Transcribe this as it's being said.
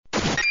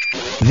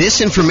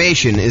This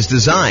information is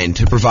designed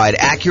to provide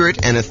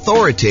accurate and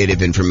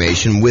authoritative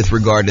information with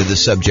regard to the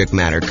subject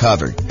matter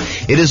covered.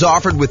 It is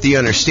offered with the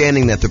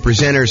understanding that the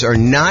presenters are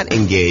not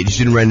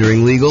engaged in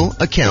rendering legal,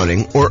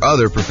 accounting, or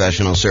other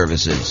professional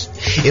services.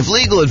 If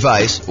legal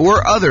advice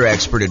or other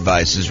expert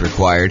advice is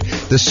required,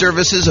 the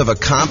services of a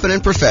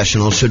competent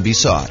professional should be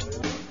sought.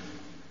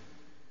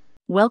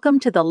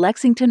 Welcome to the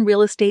Lexington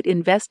Real Estate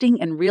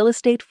Investing and Real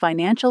Estate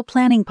Financial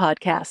Planning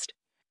Podcast.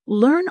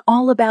 Learn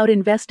all about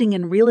investing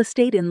in real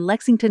estate in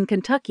Lexington,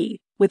 Kentucky,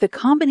 with a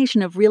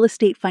combination of real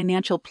estate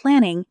financial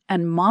planning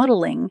and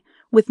modeling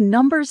with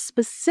numbers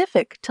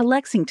specific to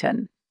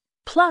Lexington,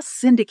 plus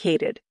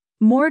syndicated,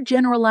 more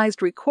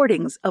generalized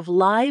recordings of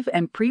live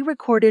and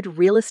pre-recorded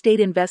real estate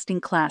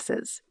investing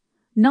classes,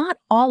 not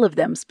all of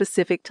them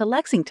specific to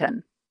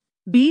Lexington.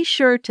 Be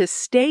sure to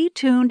stay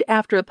tuned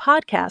after a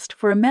podcast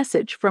for a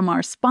message from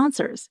our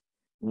sponsors.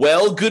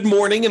 Well, good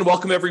morning and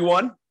welcome,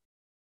 everyone.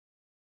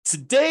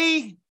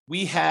 Today,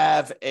 we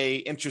have an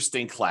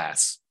interesting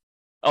class.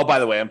 Oh, by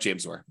the way, I'm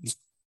James Orr.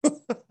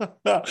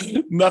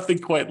 Nothing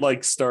quite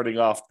like starting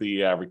off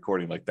the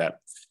recording like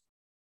that.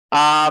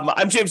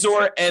 I'm James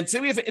Orr, and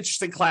today we have an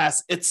interesting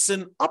class. It's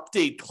an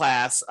update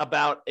class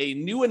about a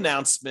new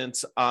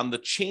announcement on the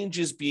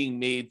changes being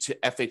made to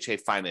FHA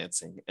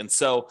financing. And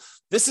so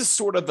this is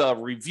sort of a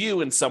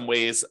review in some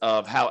ways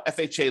of how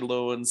FHA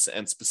loans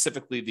and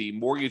specifically the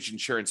mortgage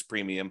insurance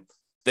premium,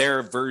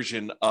 their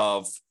version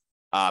of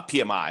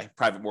PMI,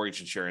 private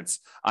mortgage insurance,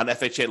 on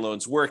FHA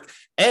loans work,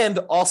 and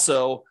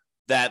also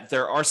that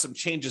there are some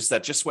changes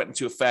that just went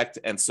into effect.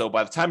 And so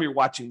by the time you're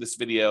watching this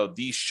video,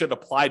 these should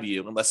apply to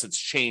you unless it's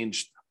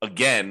changed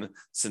again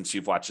since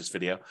you've watched this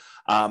video.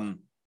 And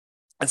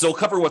so we'll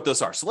cover what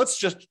those are. So let's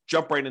just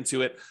jump right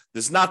into it.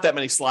 There's not that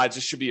many slides.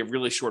 This should be a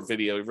really short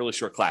video, a really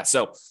short class.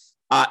 So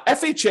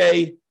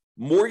FHA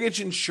mortgage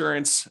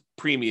insurance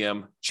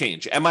premium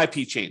change,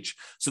 MIP change.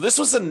 So this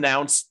was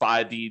announced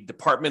by the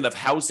Department of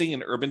Housing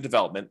and Urban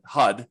Development,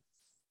 HUD,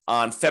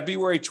 on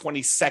February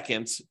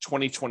 22nd,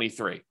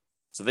 2023.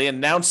 So they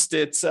announced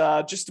it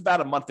just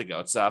about a month ago.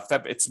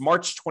 It's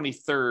March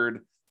 23rd,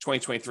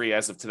 2023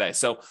 as of today.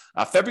 So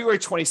February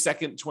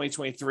 22nd,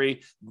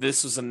 2023,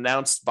 this was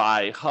announced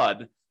by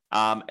HUD,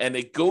 and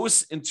it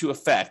goes into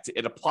effect.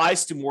 It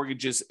applies to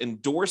mortgages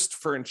endorsed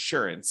for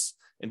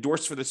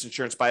this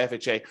insurance by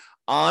FHA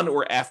on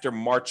or after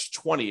March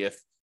 20th,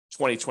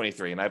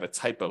 2023. And I have a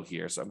typo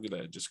here, so I'm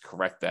going to just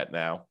correct that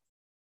now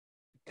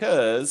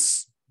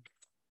because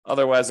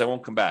otherwise I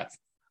won't come back.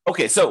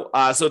 Okay, so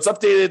it's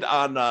updated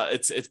on,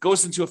 it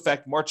goes into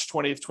effect March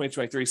 20th,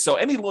 2023. So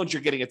any loans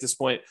you're getting at this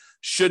point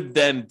should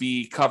then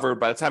be covered.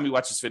 By the time you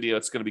watch this video,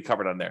 it's going to be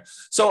covered on there.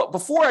 So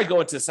before I go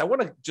into this, I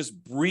want to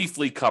just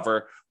briefly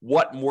cover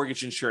what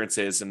mortgage insurance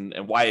is and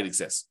why it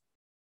exists.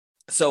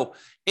 So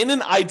in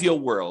an ideal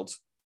world,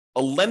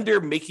 a lender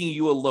making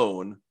you a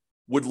loan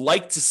would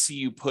like to see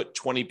you put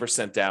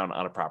 20% down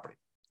on a property.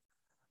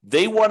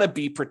 They want to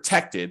be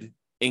protected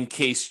in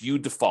case you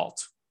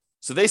default.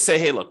 So they say,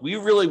 hey, look, we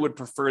really would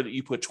prefer that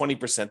you put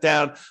 20%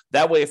 down.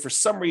 That way, if for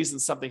some reason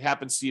something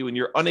happens to you and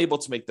you're unable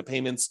to make the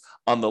payments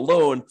on the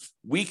loan,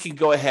 we can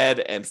go ahead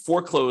and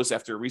foreclose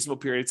after a reasonable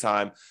period of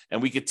time,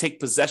 and we could take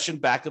possession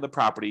back of the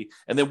property,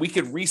 and then we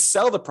could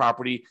resell the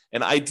property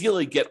and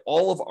ideally get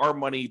all of our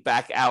money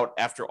back out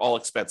after all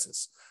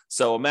expenses.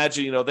 So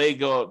imagine, they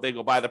go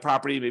buy the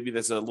property. Maybe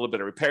there's a little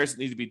bit of repairs that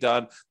need to be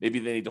done. Maybe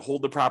they need to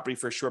hold the property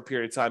for a short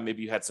period of time.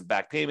 Maybe you had some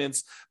back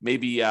payments.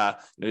 Maybe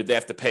they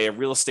have to pay a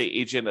real estate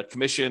agent a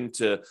commission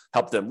to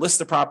help them list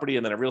the property,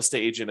 and then a real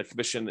estate agent a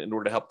commission in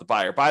order to help the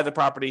buyer buy the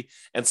property.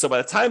 And so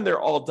by the time they're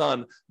all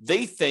done,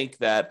 they think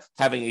that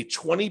having a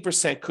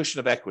 20% cushion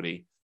of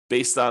equity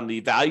based on the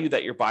value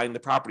that you're buying the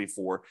property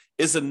for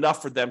is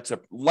enough for them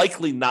to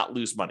likely not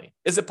lose money.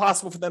 Is it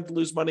possible for them to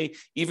lose money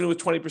even with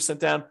 20%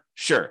 down?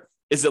 Sure.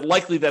 Is it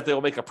likely that they'll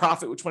make a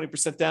profit with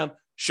 20% down?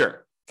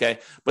 Sure. Okay.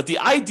 But the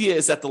idea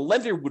is that the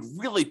lender would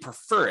really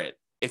prefer it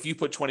if you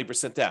put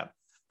 20% down.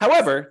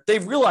 However,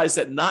 they've realized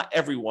that not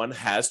everyone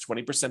has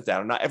 20%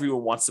 down. Not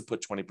everyone wants to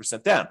put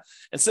 20% down.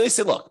 And so they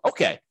say, look,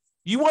 okay,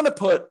 you want to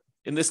put,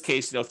 in this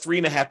case,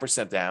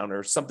 3.5% down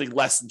or something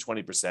less than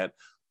 20%.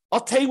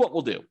 I'll tell you what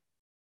we'll do.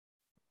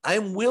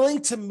 I'm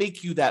willing to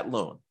make you that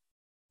loan.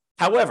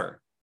 However,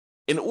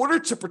 in order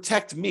to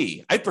protect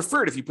me, I'd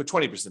prefer it if you put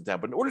 20% down,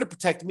 but in order to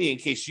protect me in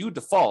case you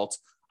default,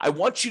 I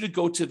want you to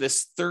go to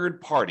this third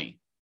party,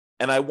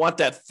 and I want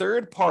that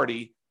third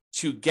party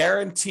to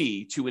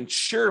guarantee, to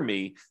ensure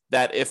me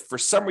that if for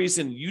some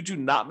reason you do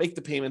not make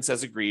the payments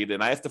as agreed,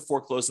 and I have to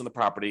foreclose on the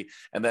property,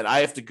 and then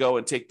I have to go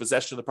and take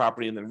possession of the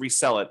property and then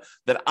resell it,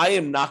 that I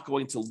am not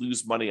going to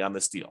lose money on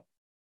this deal,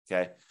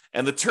 okay?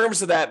 And the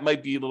terms of that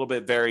might be a little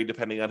bit varied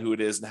depending on who it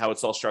is and how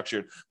it's all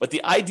structured. But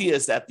the idea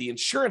is that the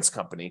insurance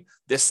company,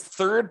 this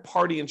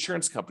third-party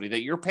insurance company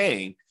that you're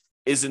paying,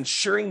 is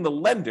insuring the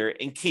lender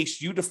in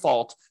case you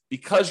default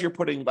because you're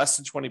putting less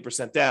than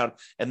 20% down,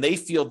 and they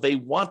feel they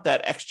want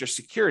that extra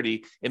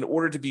security in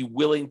order to be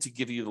willing to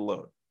give you the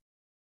loan.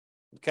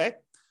 Okay?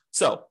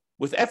 So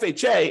with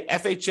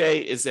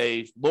FHA is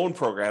a loan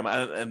program,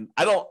 and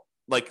I don't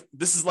like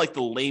this is like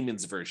the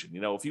layman's version.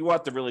 If you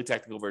want the really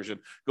technical version,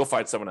 go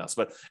find someone else.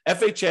 But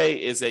FHA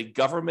is a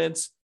government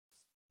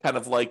kind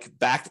of like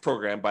backed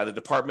program by the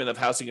Department of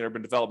Housing and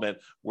Urban Development,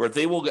 where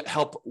they will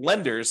help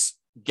lenders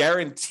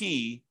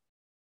guarantee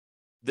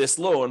this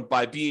loan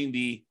by being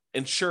the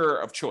insurer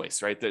of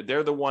choice, right?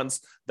 They're the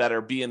ones that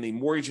are being the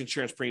mortgage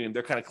insurance premium.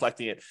 They're kind of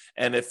collecting it.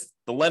 And if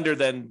the lender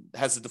then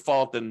has a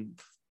default, then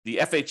the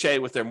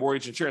FHA with their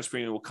mortgage insurance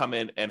premium will come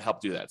in and help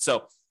do that.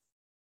 So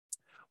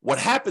what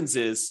happens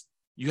is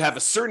you have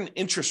a certain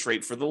interest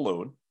rate for the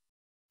loan.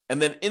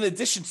 And then in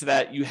addition to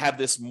that, you have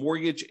this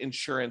mortgage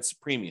insurance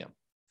premium.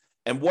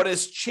 And what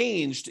has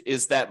changed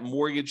is that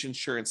mortgage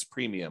insurance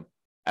premium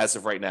as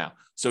of right now.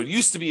 So it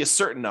used to be a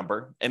certain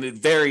number, and it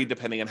varied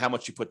depending on how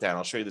much you put down.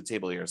 I'll show you the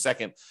table here in a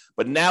second.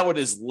 But now it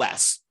is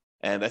less.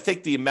 And I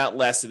think the amount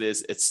less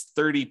it's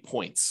 30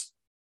 points,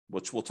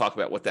 which we'll talk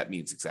about what that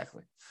means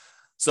exactly.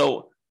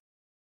 So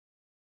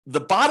the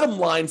bottom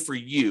line for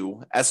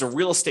you as a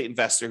real estate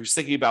investor who's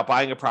thinking about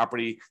buying a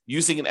property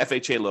using an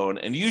FHA loan,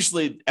 and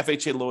usually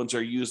FHA loans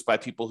are used by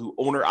people who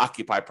own or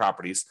occupy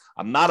properties.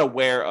 I'm not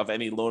aware of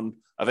any loan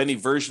of any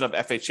version of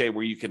FHA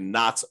where you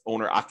cannot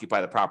own or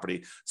occupy the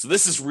property. So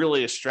this is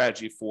really a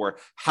strategy for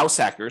house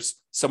hackers,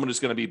 someone who's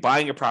going to be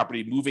buying a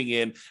property, moving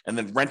in, and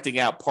then renting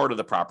out part of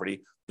the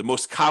property. The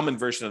most common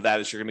version of that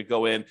is you're going to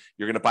go in,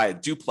 you're going to buy a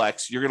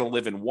duplex, you're going to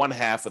live in one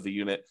half of the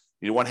unit,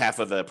 one half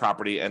of the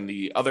property, and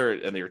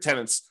your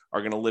tenants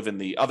are going to live in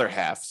the other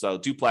half. So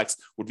duplex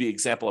would be an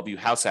example of you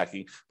house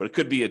hacking, but it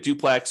could be a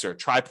duplex or a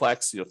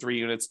triplex, 3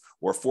 units,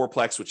 or a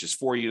fourplex, which is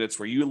 4 units,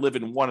 where you live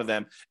in one of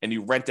them and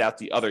you rent out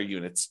the other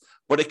units.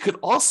 But it could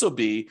also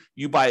be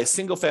you buy a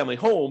single family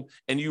home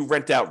and you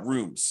rent out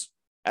rooms,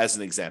 as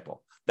an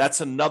example.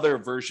 That's another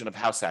version of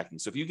house hacking.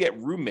 So if you get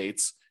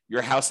roommates,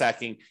 you're house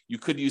hacking. You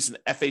could use an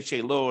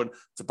FHA loan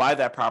to buy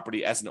that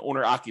property as an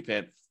owner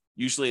occupant.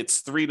 Usually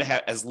it's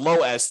 3.5%, as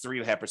low as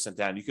 3.5%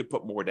 down. You could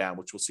put more down,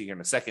 which we'll see here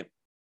in a second.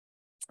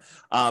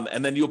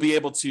 And then you'll be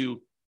able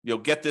to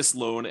get this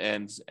loan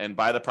and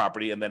buy the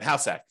property and then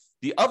house hack.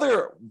 The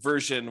other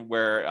version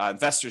where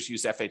investors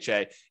use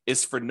FHA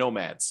is for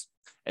nomads.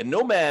 And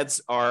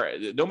nomads are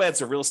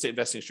a real estate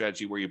investing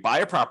strategy where you buy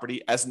a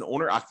property as an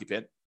owner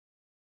occupant.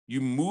 You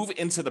move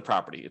into the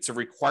property. It's a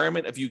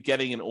requirement of you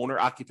getting an owner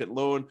occupant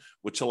loan,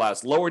 which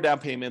allows lower down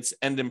payments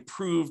and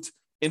improved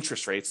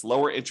interest rates,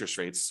 lower interest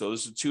rates. So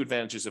those are 2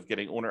 advantages of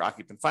getting owner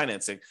occupant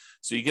financing.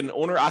 So you get an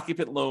owner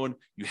occupant loan.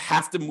 You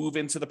have to move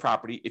into the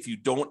property. If you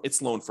don't,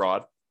 it's loan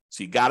fraud.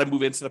 So you got to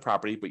move into the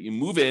property, but you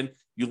move in,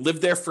 you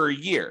live there for a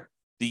year.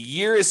 The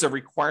year is a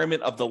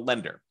requirement of the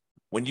lender.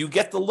 When you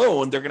get the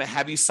loan, they're going to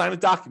have you sign a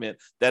document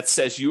that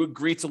says you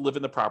agree to live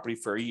in the property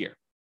for a year.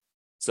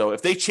 So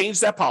if they change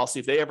that policy,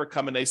 if they ever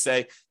come and they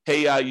say,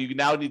 hey, you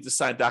now need to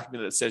sign a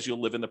document that says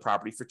you'll live in the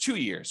property for 2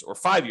 years or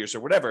 5 years or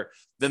whatever,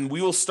 then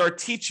we will start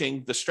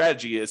teaching the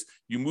strategy is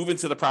you move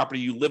into the property,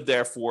 you live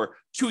there for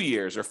 2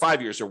 years or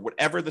 5 years or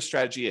whatever the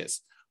strategy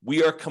is.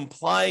 We are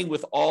complying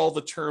with all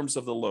the terms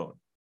of the loan.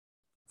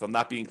 If I'm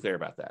not being clear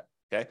about that.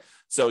 Okay.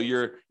 So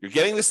you're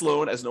getting this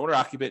loan as an owner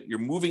occupant, you're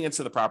moving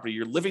into the property,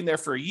 you're living there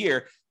for a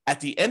year. At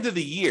the end of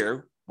the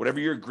year, whatever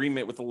your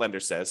agreement with the lender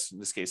says, in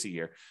this case, a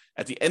year,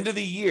 at the end of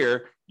the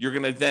year, you're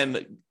going to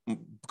then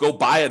go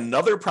buy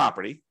another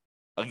property,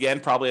 again,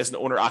 probably as an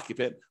owner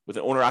occupant with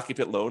an owner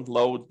occupant loan,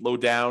 low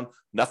down,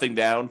 nothing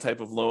down type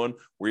of loan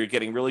where you're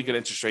getting really good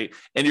interest rate.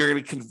 And you're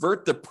going to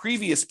convert the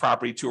previous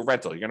property to a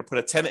rental. You're going to put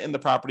a tenant in the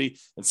property.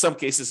 In some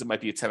cases, it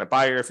might be a tenant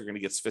buyer if you're going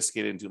to get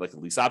sophisticated and do like a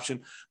lease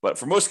option. But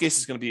for most cases,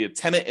 it's going to be a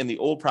tenant in the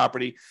old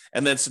property.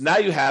 And then so now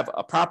you have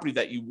a property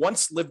that you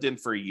once lived in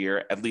for a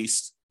year, at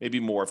least, maybe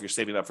more if you're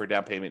saving up for a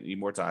down payment, you need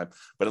more time,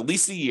 but at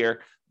least a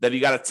year. Then you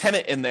got a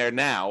tenant in there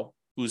now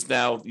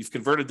you've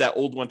converted that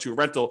old one to a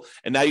rental,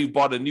 and now you've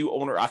bought a new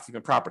owner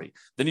occupant property.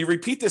 Then you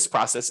repeat this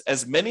process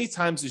as many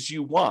times as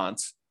you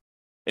want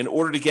in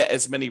order to get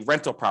as many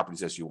rental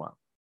properties as you want.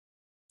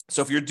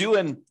 So if you're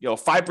doing,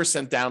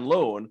 5% down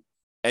loan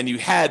and you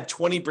had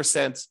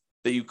 20%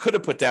 that you could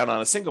have put down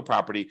on a single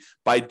property,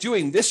 by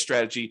doing this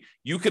strategy,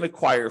 you can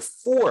acquire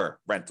 4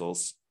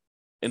 rentals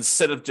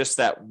instead of just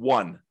that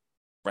 1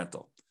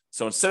 rental.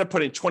 So instead of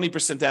putting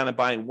 20% down and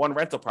buying 1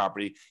 rental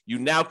property, you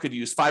now could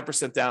use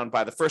 5% down,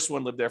 buy the first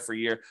one, live there for a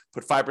year,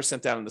 put 5%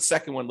 down in the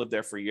second one, live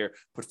there for a year,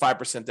 put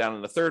 5% down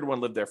in the third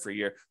one, live there for a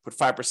year, put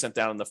 5%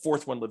 down in the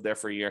fourth one, live there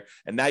for a year.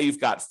 And now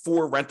you've got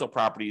 4 rental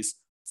properties,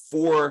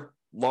 4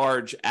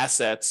 large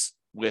assets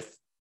with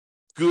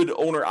good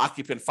owner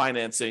occupant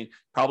financing,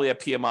 probably a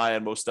PMI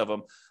on most of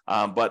them.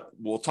 But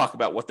we'll talk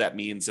about what that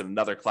means in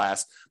another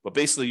class. But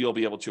basically, you'll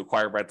be able to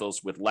acquire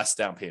rentals with less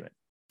down payment.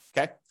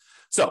 Okay.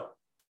 So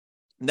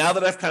now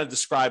that I've kind of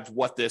described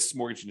what this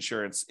mortgage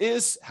insurance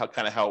is, how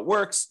it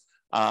works,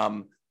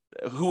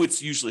 who it's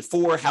usually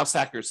for, house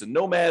hackers and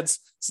nomads.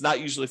 It's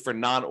not usually for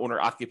non-owner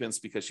occupants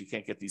because you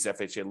can't get these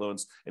FHA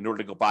loans in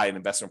order to go buy an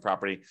investment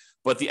property.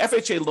 But the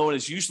FHA loan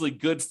is usually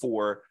good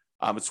for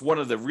It's one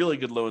of the really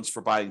good loans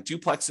for buying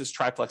duplexes,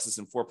 triplexes,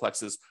 and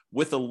fourplexes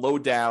with a low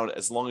down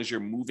as long as you're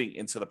moving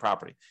into the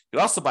property. You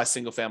can also buy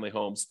single family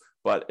homes,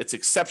 but it's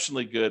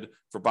exceptionally good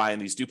for buying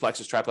these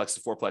duplexes,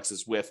 triplexes,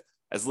 fourplexes with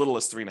as little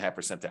as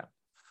 3.5% down.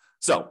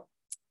 So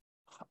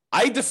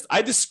I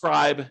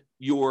describe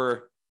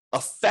your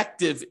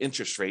effective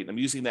interest rate, and I'm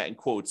using that in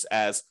quotes,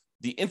 as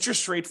the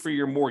interest rate for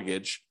your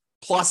mortgage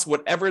plus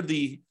whatever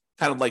the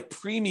kind of like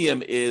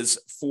premium is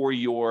for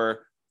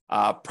your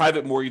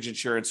private mortgage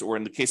insurance, or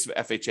in the case of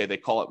FHA, they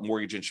call it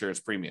mortgage insurance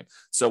premium.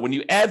 So when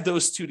you add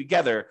those two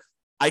together,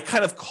 I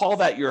kind of call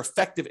that your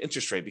effective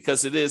interest rate,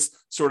 because it is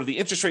sort of the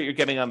interest rate you're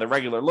getting on the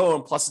regular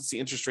loan, plus it's the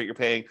interest rate you're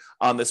paying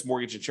on this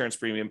mortgage insurance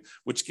premium,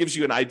 which gives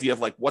you an idea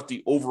of like what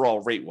the overall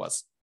rate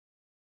was.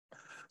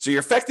 So your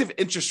effective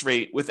interest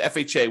rate with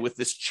FHA, with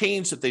this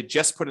change that they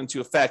just put into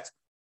effect,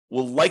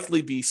 will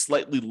likely be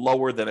slightly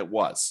lower than it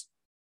was.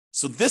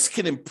 So this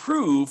can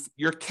improve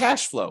your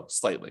cash flow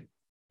slightly.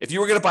 If you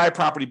were going to buy a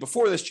property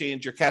before this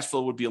change, your cash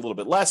flow would be a little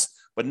bit less.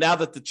 But now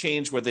that the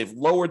change where they've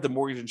lowered the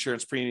mortgage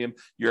insurance premium,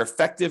 your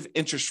effective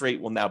interest rate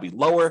will now be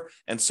lower.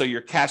 And so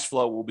your cash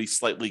flow will be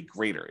slightly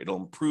greater. It'll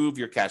improve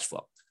your cash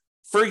flow.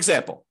 For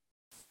example,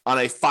 on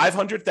a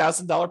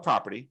 $500,000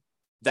 property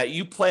that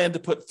you plan to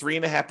put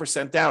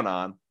 3.5% down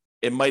on,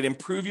 it might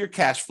improve your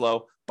cash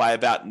flow by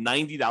about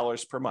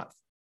 $90 per month.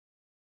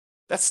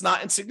 That's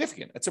not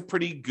insignificant. That's a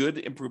pretty good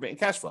improvement in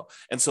cash flow.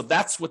 And so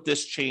that's what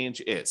this change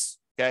is.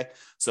 Okay.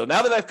 So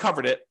now that I've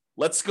covered it,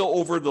 let's go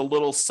over the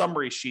little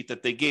summary sheet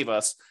that they gave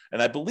us.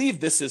 And I believe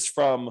this is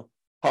from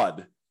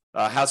HUD,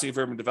 Housing and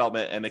Urban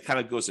Development, and it kind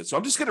of goes in. So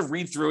I'm just going to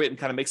read through it and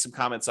kind of make some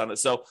comments on it.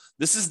 So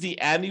this is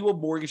the annual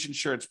mortgage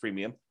insurance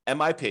premium,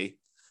 MIP,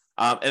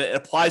 and it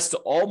applies to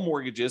all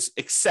mortgages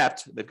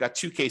except they've got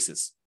two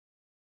cases: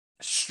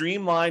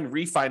 streamline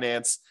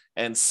refinance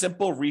and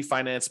simple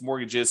refinance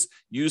mortgages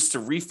used to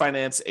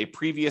refinance a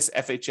previous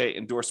FHA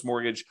endorsed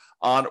mortgage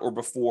on or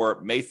before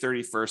May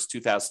 31st,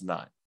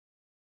 2009.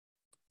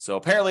 So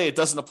apparently it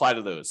doesn't apply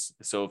to those.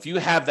 So if you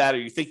have that, or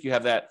you think you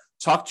have that,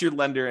 talk to your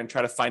lender and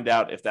try to find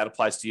out if that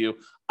applies to you.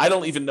 I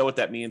don't even know what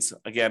that means.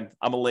 Again,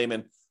 I'm a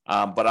layman,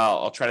 but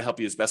I'll try to help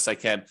you as best I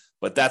can.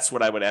 But that's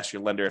what I would ask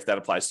your lender if that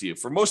applies to you.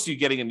 For most of you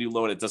getting a new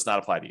loan, it does not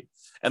apply to you.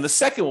 And the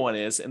second one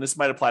is, and this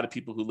might apply to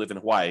people who live in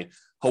Hawaii,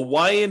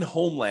 Hawaiian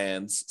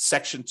Homelands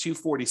Section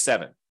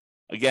 247.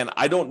 Again,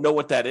 I don't know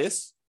what that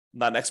is. I'm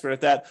not an expert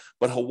at that,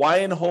 but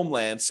Hawaiian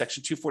Homeland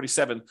Section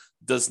 247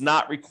 does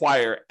not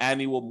require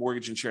annual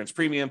mortgage insurance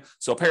premium.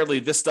 So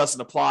apparently this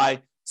doesn't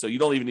apply. So you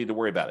don't even need to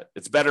worry about it.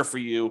 It's better for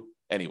you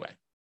anyway.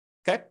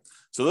 Okay.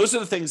 So those are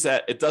the things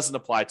that it doesn't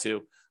apply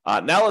to.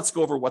 Now let's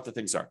go over what the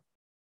things are.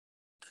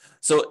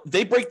 So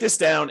they break this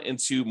down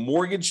into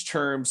mortgage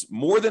terms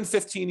more than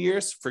 15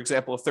 years, for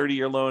example, a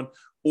 30-year loan,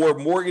 or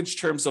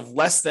mortgage terms of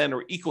less than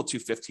or equal to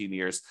 15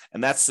 years.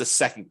 And that's the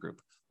second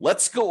group.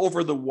 Let's go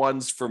over the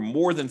ones for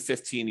more than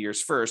 15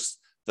 years first,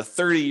 the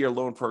 30-year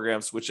loan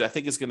programs, which I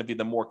think is going to be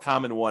the more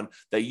common one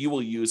that you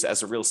will use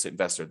as a real estate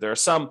investor. There are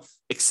some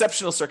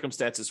exceptional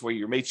circumstances where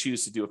you may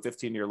choose to do a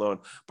 15-year loan,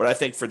 but I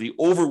think for the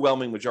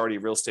overwhelming majority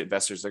of real estate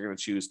investors, they're going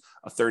to choose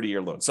a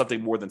 30-year loan,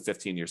 something more than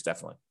 15 years,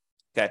 definitely.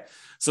 Okay.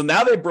 So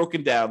now they've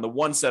broken down the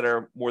ones that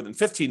are more than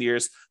 15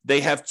 years.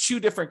 They have two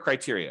different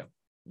criteria.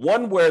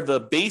 One where the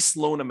base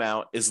loan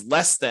amount is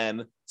less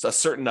than a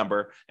certain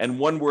number, and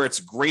one where it's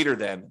greater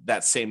than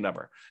that same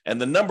number.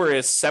 And the number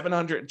is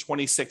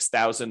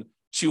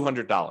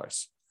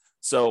 $726,200.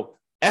 So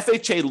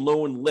FHA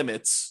loan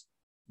limits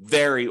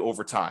vary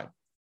over time.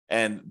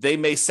 And they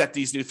may set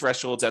these new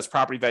thresholds as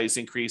property values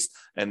increase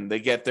and they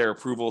get their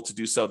approval to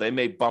do so. They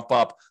may bump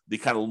up the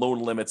kind of loan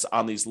limits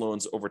on these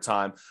loans over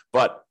time.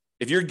 But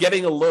if you're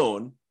getting a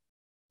loan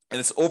and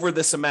it's over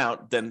this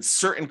amount, then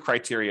certain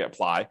criteria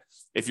apply.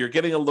 If you're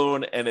getting a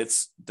loan and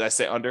it's, did I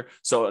say under?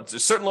 So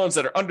there's certain loans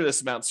that are under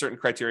this amount, certain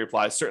criteria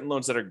apply. Certain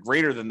loans that are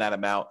greater than that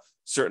amount,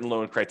 certain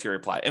loan criteria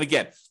apply. And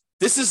again,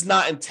 this is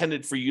not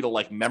intended for you to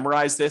like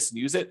memorize this and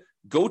use it.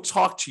 Go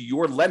talk to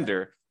your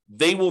lender.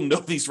 They will know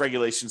these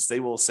regulations. They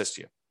will assist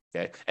you.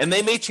 Okay. And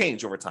they may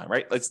change over time,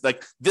 right? It's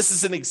like, this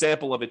is an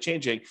example of it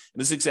changing. And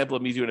this is an example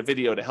of me doing a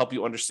video to help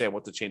you understand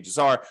what the changes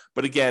are.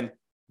 But again,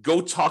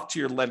 go talk to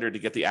your lender to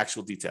get the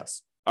actual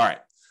details. All right.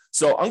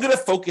 So I'm going to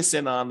focus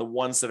in on the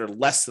ones that are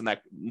less than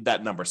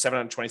that number,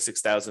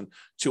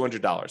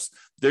 $726,200.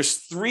 There's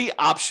three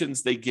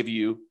options they give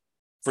you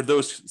for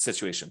those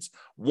situations.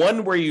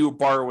 One where you're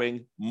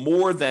borrowing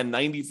more than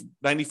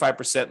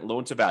 95%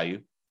 loan to value.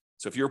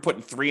 So if you're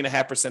putting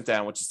 3.5%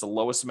 down, which is the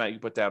lowest amount you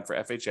put down for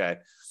FHA,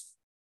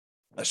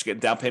 I should get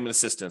down payment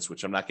assistance,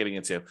 which I'm not getting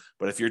into.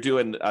 But if you're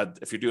doing an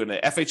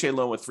FHA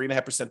loan with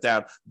 3.5%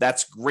 down,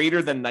 that's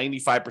greater than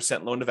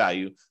 95% loan to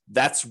value.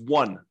 That's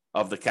one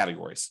of the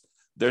categories.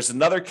 There's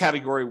another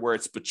category where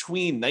it's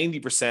between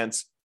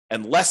 90%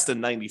 and less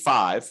than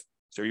 95.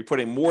 So you're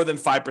putting more than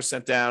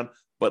 5% down,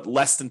 but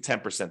less than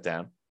 10%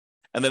 down.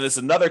 And then there's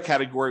another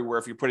category where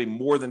if you're putting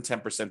more than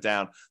 10%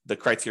 down, the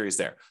criteria is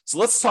there. So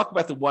let's talk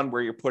about the one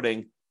where you're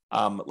putting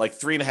like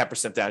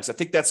 3.5% down, because I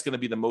think that's going to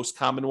be the most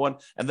common one.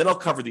 And then I'll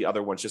cover the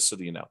other ones just so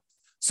that you know.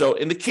 So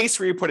in the case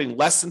where you're putting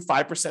less than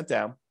 5%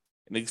 down,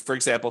 for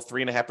example,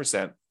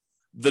 3.5%,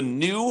 the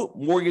new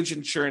mortgage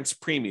insurance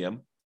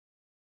premium,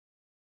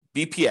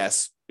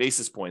 BPS,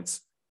 basis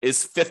points,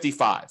 is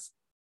 55.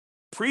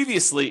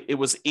 Previously, it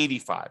was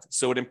 85.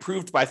 So it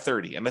improved by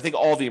 30. And I think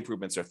all the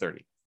improvements are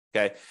 30.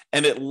 Okay.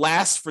 And it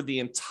lasts for the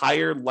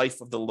entire life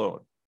of the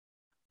loan.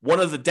 One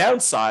of the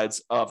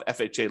downsides of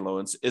FHA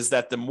loans is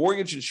that the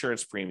mortgage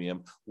insurance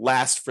premium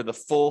lasts for the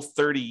full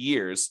 30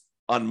 years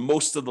on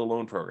most of the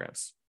loan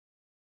programs.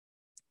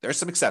 There are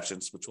some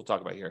exceptions, which we'll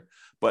talk about here,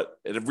 but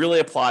it really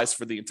applies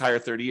for the entire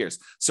 30 years.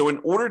 So in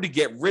order to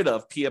get rid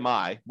of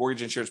PMI,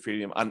 mortgage insurance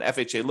premium, on an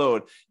FHA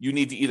loan, you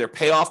need to either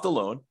pay off the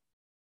loan,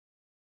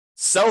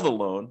 sell the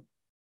loan,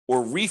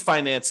 or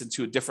refinance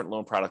into a different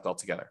loan product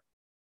altogether.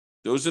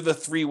 Those are the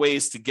three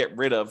ways to get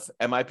rid of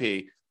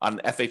MIP on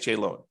an FHA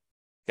loan.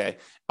 Okay.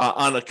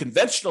 On a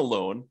conventional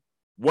loan,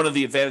 one of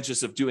the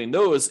advantages of doing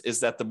those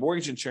is that the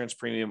mortgage insurance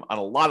premium on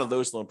a lot of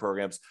those loan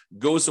programs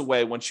goes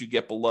away once you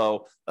get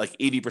below like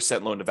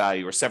 80% loan to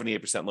value or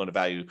 78% loan to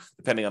value,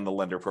 depending on the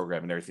lender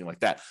program and everything like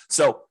that.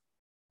 So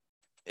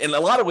in a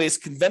lot of ways,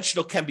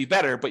 conventional can be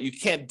better, but you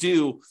can't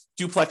do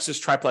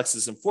duplexes,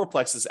 triplexes, and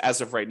fourplexes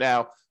as of right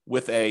now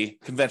with a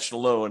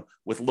conventional loan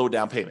with low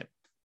down payment.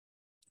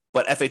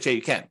 But FHA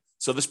you can.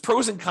 So there's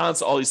pros and cons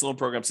to all these loan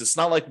programs. It's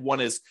not like one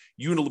is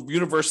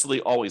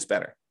universally always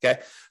better. Okay.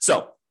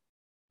 So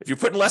if you're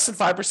putting less than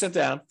 5%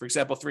 down, for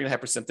example,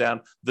 3.5%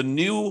 down, the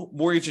new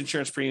mortgage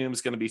insurance premium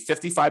is going to be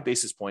 55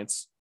 basis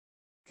points.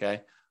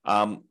 Okay.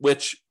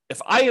 Which,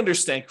 if I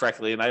understand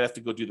correctly, and I'd have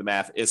to go do the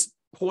math, is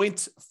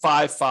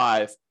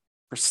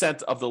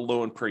 0.55% of the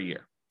loan per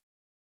year.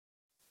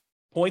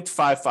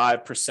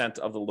 0.55%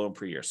 of the loan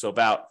per year. So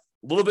about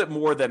a little bit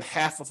more than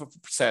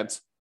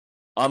 0.5%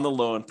 on the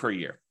loan per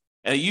year.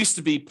 And it used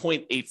to be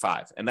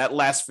 0.85, and that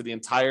lasts for the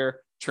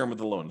entire term of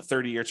the loan, the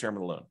 30-year term of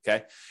the loan,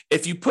 okay?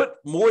 If you put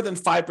more than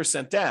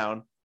 5%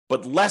 down,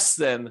 but less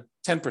than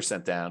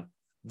 10% down,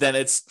 then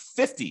it's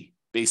 50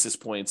 basis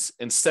points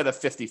instead of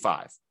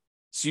 55.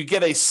 So you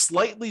get a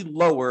slightly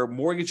lower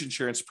mortgage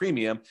insurance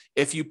premium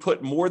if you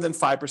put more than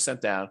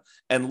 5% down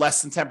and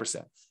less than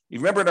 10%. You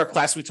remember in our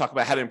class, we talked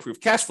about how to improve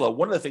cash flow.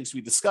 One of the things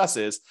we discuss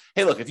is,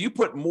 hey, look, if you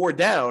put more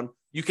down,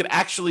 you can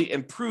actually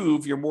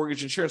improve your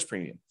mortgage insurance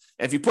premium.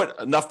 And if you put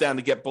enough down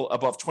to get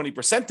above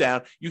 20%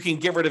 down, you can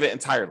get rid of it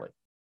entirely.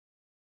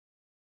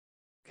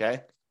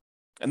 Okay.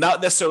 And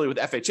not necessarily with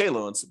FHA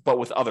loans, but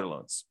with other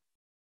loans.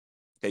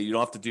 Okay. You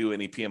don't have to do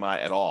any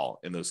PMI at all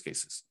in those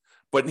cases.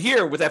 But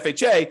here with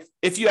FHA,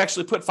 if you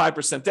actually put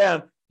 5%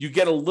 down, you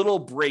get a little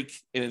break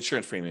in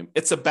insurance premium.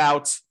 It's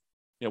about,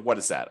 what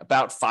is that?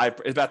 About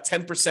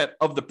 10%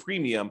 of the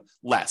premium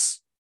less.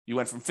 You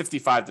went from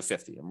 55 to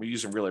 50. And we're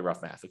using really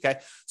rough math. Okay.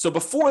 So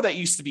before that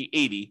used to be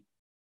 80.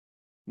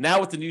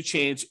 Now with the new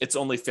change, it's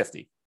only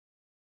 50.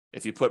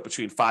 If you put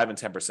between 5 and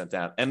 10%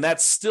 down, and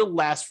that still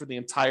lasts for the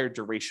entire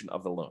duration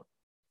of the loan.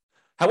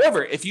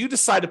 However, if you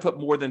decide to put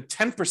more than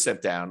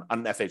 10% down on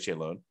an FHA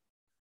loan,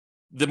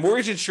 the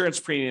mortgage insurance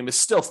premium is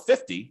still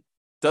 50,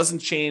 doesn't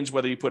change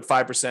whether you put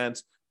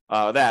 5%,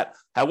 that.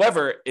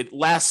 However, it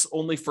lasts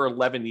only for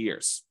 11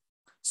 years.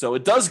 So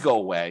it does go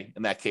away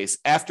in that case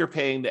after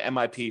paying the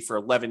MIP for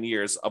 11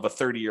 years of a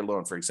 30-year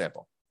loan, for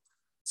example.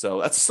 So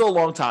that's still a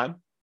long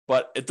time,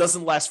 but it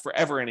doesn't last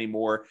forever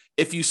anymore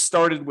if you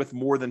started with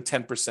more than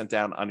 10%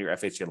 down on your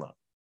FHA loan.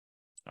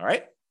 All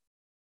right.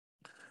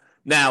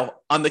 Now,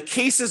 on the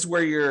cases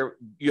where your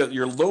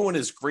loan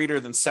is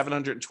greater than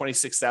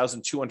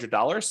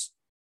 $726,200,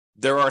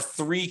 there are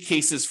 3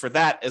 cases for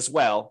that as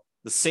well,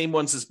 the same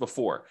ones as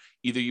before.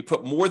 Either you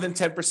put more than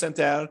 10%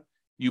 down,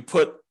 you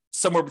put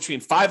somewhere between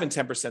 5 and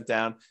 10%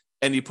 down,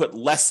 and you put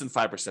less than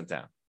 5%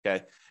 down.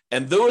 Okay.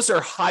 And those are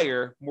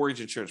higher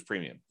mortgage insurance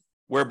premium.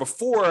 Where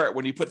before,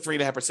 when you put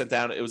 3.5%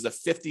 down, it was a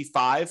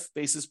 55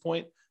 basis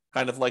point,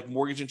 kind of like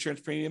mortgage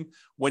insurance premium.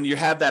 When you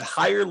have that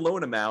higher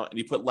loan amount and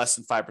you put less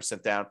than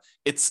 5% down,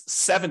 it's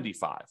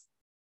 75.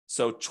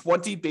 So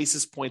 20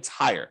 basis points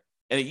higher.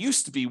 And it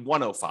used to be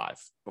 105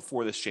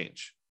 before this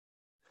change.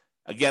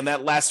 Again,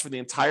 that lasts for the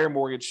entire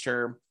mortgage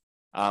term.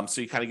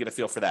 So you kind of get a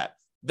feel for that.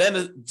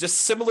 Then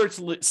just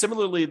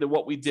similarly to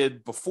what we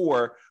did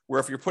before, where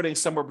if you're putting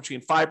somewhere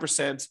between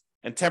 5%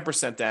 and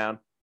 10% down,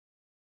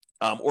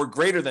 or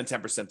greater than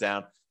 10%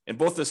 down, in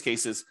both those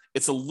cases,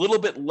 it's a little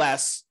bit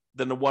less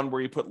than the one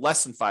where you put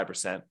less than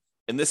 5%.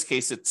 In this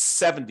case, it's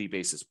 70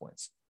 basis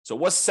points. So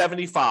it was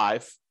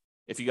 75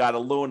 if you got a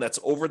loan that's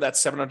over that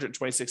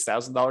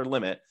 $726,000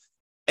 limit,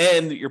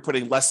 and you're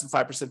putting less than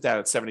 5% down,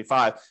 it's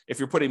 75. If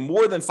you're putting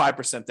more than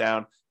 5%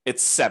 down,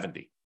 it's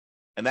 70.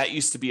 And that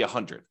used to be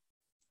 100.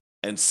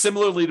 And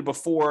similarly to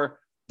before,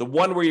 the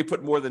one where you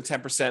put more than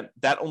 10%,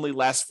 that only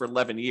lasts for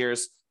 11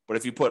 years. But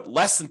if you put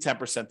less than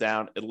 10%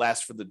 down, it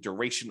lasts for the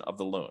duration of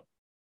the loan.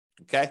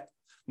 Okay.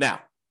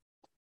 Now,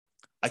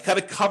 I kind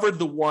of covered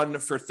the one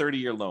for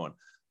 30-year loan.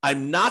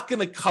 I'm not going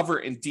to cover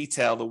in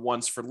detail the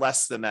ones for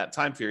less than that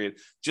time period,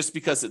 just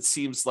because it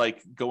seems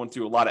like going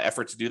through a lot of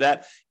effort to do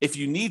that. If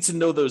you need to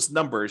know those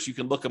numbers, you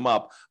can look them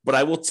up. But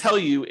I will tell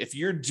you, if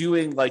you're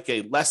doing like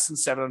a less than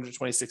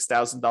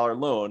 $726,000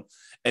 loan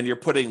and you're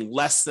putting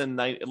less than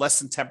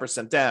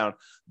 10% down,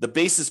 the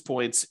basis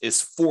points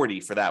is 40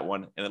 for that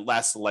one, and it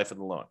lasts the life of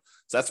the loan.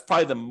 So that's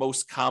probably the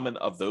most common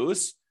of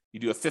those. You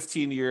do a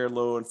 15-year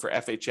loan for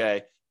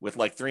FHA with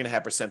like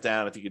 3.5%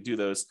 down, if you could do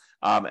those.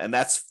 And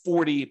that's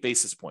 40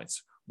 basis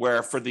points,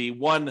 where for the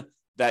one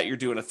that you're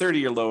doing a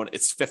 30-year loan,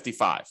 it's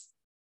 55.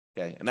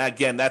 Okay. And that,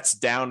 again, that's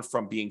down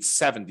from being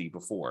 70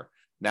 before.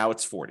 Now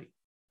it's 40.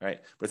 Right.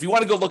 But if you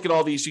want to go look at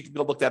all these, you can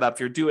go look that up.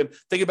 If you're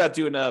think about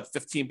doing a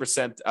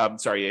 15%, a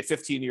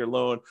 15-year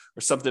loan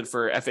or something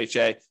for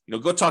FHA,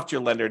 go talk to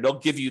your lender. They'll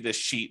give you this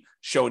sheet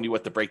showing you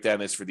what the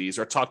breakdown is for these,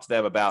 or talk to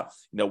them about,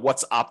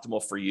 what's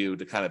optimal for you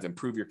to kind of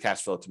improve your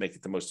cash flow to make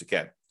it the most you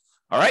can.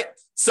 All right.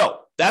 So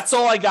that's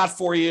all I got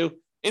for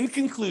you. In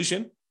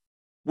conclusion,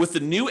 with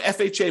the new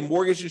FHA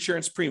mortgage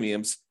insurance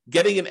premiums,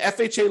 getting an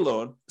FHA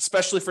loan,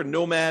 especially for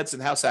nomads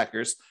and house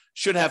hackers,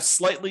 should have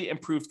slightly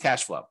improved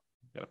cash flow.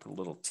 Got to put a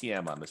little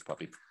TM on this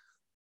puppy.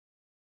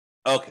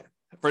 Okay.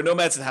 For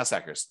nomads and house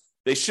hackers,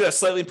 they should have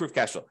slightly improved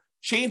cash flow.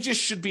 Changes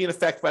should be in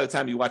effect by the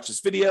time you watch this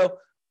video.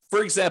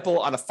 For example,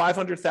 on a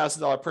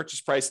 $500,000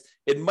 purchase price,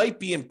 it might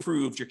be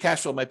improved. Your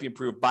cash flow might be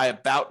improved by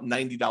about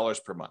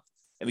 $90 per month.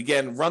 And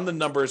again, run the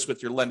numbers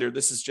with your lender.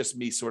 This is just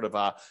me sort of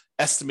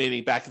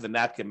estimating back of the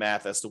napkin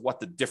math as to what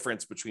the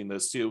difference between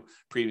those two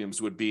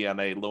premiums would be on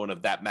a loan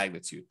of that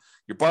magnitude.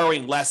 You're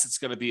borrowing less, it's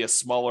going to be a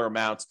smaller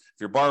amount. If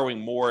you're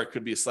borrowing more, it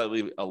could be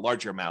a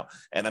larger amount.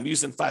 And I'm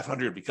using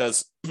 500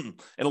 because in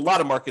a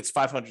lot of markets,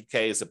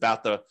 500K is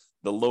about the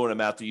loan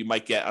amount that you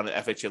might get on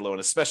an FHA loan,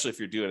 especially if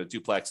you're doing a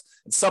duplex.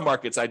 In some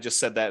markets, I just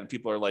said that, and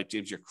people are like,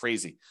 James, you're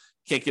crazy.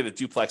 You can't get a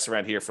duplex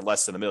around here for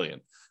less than $1 million.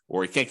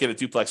 Or you can't get a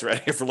duplex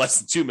around here for less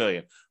than 2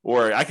 million,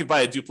 or I could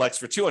buy a duplex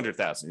for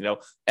 200,000.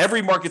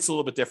 Every market's a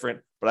little bit different,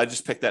 but I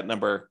just picked that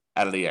number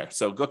out of the air.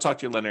 So go talk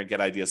to your lender and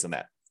get ideas on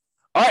that.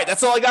 All right,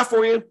 that's all I got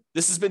for you.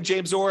 This has been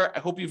James Orr.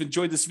 I hope you've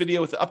enjoyed this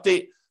video with the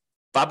update.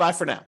 Bye-bye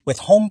for now. With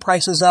home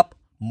prices up,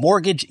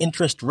 mortgage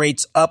interest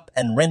rates up,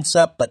 and rents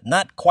up, but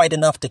not quite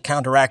enough to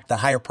counteract the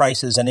higher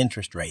prices and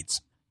interest rates,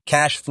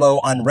 cash flow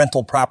on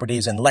rental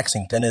properties in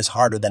Lexington is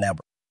harder than ever.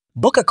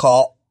 Book a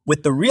call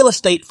with the Real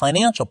Estate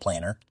Financial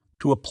Planner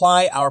to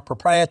apply our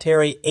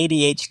proprietary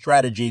 88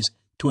 strategies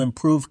to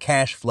improve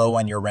cash flow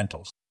on your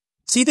rentals.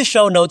 See the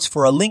show notes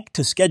for a link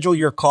to schedule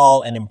your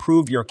call and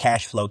improve your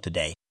cash flow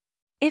today.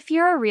 If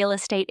you're a real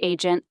estate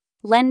agent,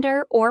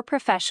 lender, or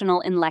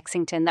professional in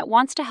Lexington that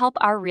wants to help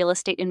our real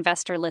estate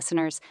investor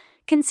listeners,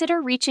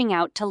 consider reaching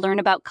out to learn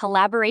about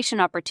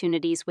collaboration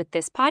opportunities with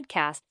this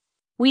podcast.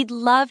 We'd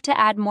love to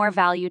add more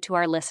value to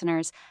our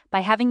listeners by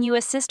having you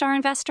assist our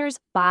investors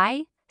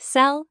buy,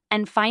 sell,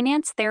 and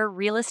finance their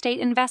real estate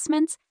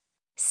investments.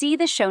 See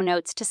the show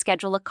notes to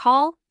schedule a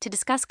call to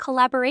discuss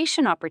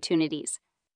collaboration opportunities.